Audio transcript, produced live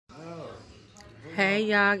Hey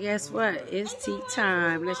y'all, guess what? It's tea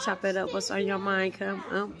time. Let's chop it up. What's on your mind? Come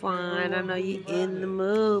on, fine. I know you in the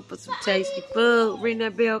mood for some tasty food. Ring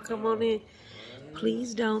that bell. Come on in.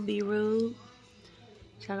 Please don't be rude.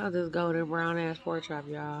 Check out this golden brown ass pork chop,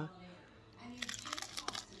 y'all.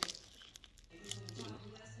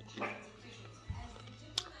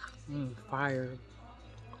 Fire.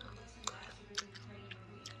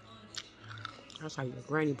 That's like a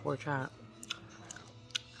granny pork chop.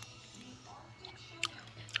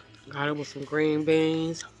 Got it with some green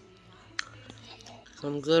beans.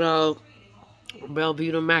 Some good old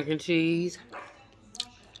Belvita mac and cheese.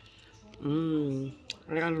 I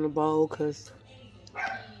got in the bowl because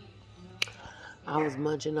I was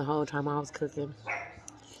munching the whole time I was cooking.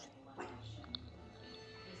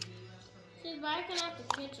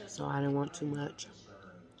 So I didn't want too much.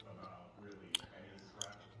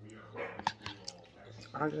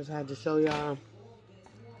 I just had to show y'all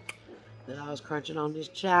that I was crunching on this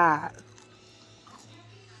chop.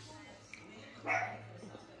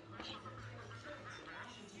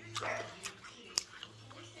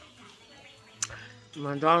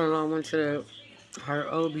 My daughter-in-law went to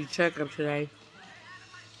her OB checkup today.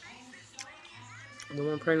 The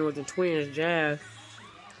one pregnant with the twins, Jazz.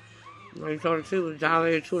 They told her she was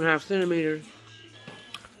dilated 2.5 centimeters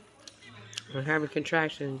and having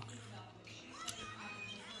contractions.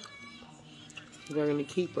 They're going to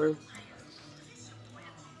keep her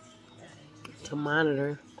to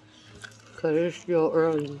monitor because it's still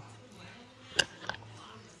early.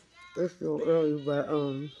 It's still early, but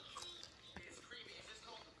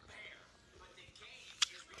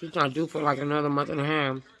she's not due for like another month and a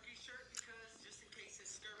half.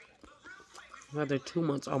 Another 2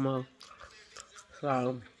 months almost.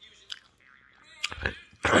 So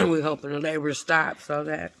we're hoping the labor stops so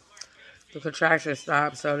that the contractions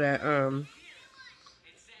stop so that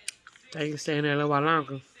they can stay in there a little while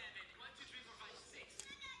longer.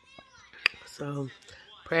 So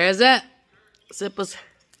prayers up, sippers.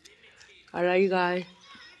 I love you guys.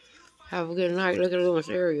 Have a good night. Look at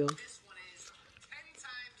little Ariel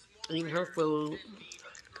eating her food.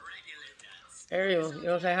 Ariel, you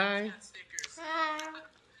wanna say hi?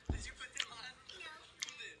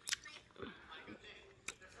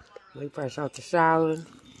 We fresh out the shower,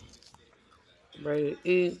 ready to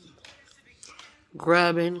eat,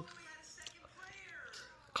 grubbing,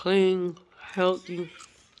 clean, healthy,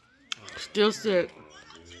 still sick,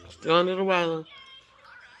 still under the weather,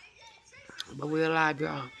 but we're alive,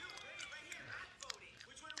 y'all.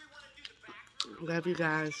 Love you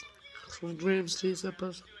guys. Some dreams, tea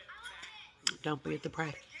sippers. Don't forget to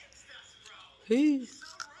pray. Peace.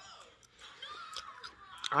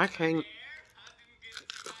 I can't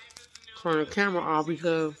turn the camera off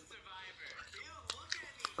because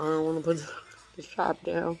I don't want to put the chop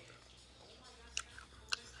down.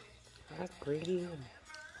 That's pretty.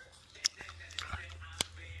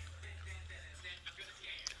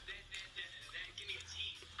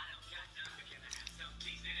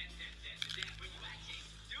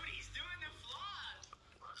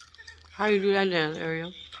 How you do that dance,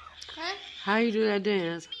 Ariel? Huh? How you do that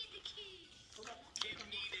dance?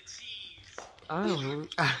 Oh.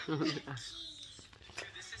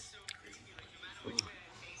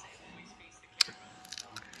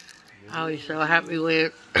 I was so happy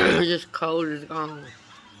when this cold is gone.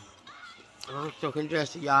 I'm so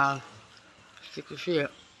congested, y'all. Sick of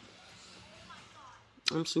shit.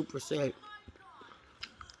 I'm super sick.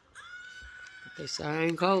 They say I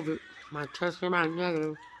ain't COVID. My test came out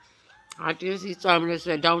negative. I did see something that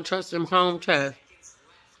said don't trust them home tests.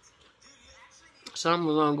 Something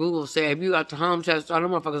was on Google said if you got the home test, all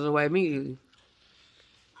them motherfuckers away immediately.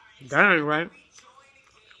 That ain't right.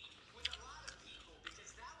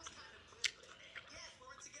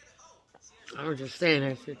 I was just saying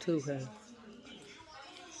that shit too, cause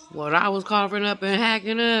what I was coughing up and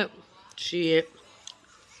hacking up, shit.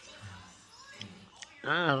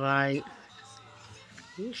 I was like,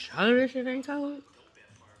 you sure this shit ain't COVID?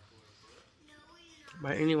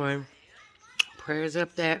 But anyway, prayers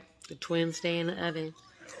up that the twins stay in the oven.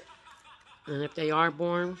 And if they are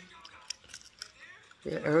born,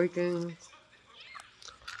 that everything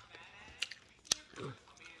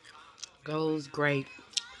goes great.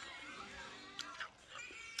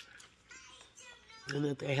 And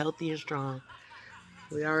if they're healthy and strong,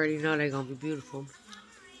 we already know they're going to be beautiful.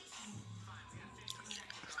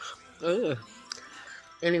 Ugh.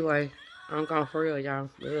 Anyway, I'm gone for real, y'all.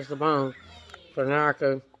 There's the bone. So now I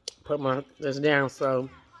can put this down so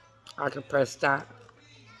I can press stop.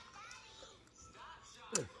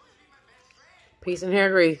 Peace and hair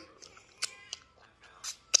grease.